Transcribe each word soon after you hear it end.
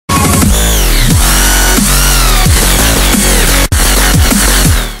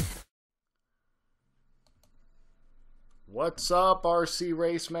What's up, RC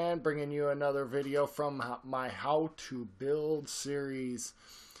Raceman? Bringing you another video from my How to Build series.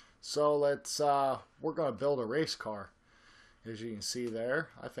 So we're going to build a race car. As you can see there,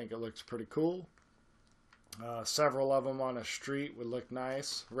 I think it looks pretty cool. Several of them on a street would look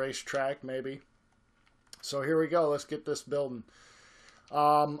nice. Racetrack maybe. So here we go. Let's get this building.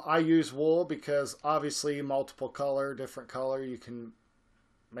 I use wool because obviously multiple color, different color. You can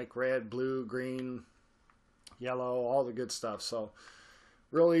make red, blue, green, yellow, all the good stuff. So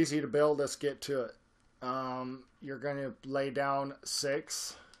real easy to build. Let's get to it. You're going to lay down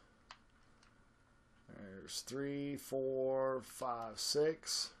 6. There's 3, 4, 5,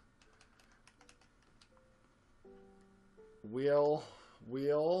 6. Wheel.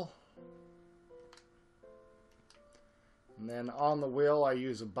 And then on the wheel I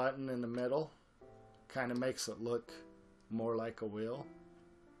use a button in the middle. Kind of makes it look more like a wheel.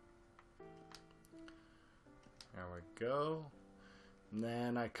 There we go. And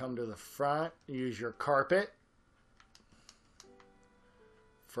then I come to the front, use your carpet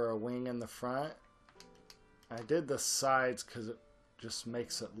for a wing in the front. I did the sides because it just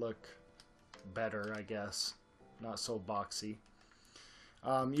makes it look better, I guess. Not so boxy.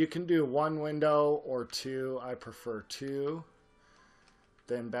 You can do 1 window or 2. I prefer 2.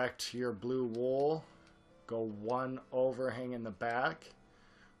 Then back to your blue wool. Go 1 overhang in the back.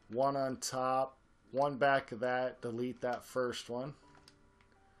 1 on top. 1 back of that, delete that first one.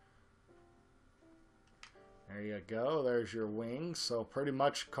 There you go, there's your wings. So pretty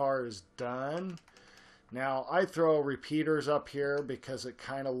much car is done. Now I throw repeaters up here because it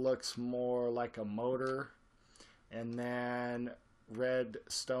kind of looks more like a motor. And then red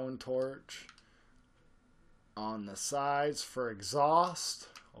stone torch on the sides for exhaust.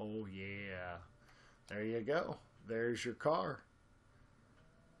 Oh yeah, there you go. There's your car.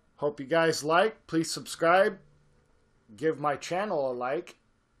 Hope you guys like. Please subscribe. Give my channel a like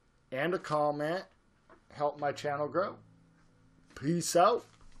and a comment. Help my channel grow. Peace out.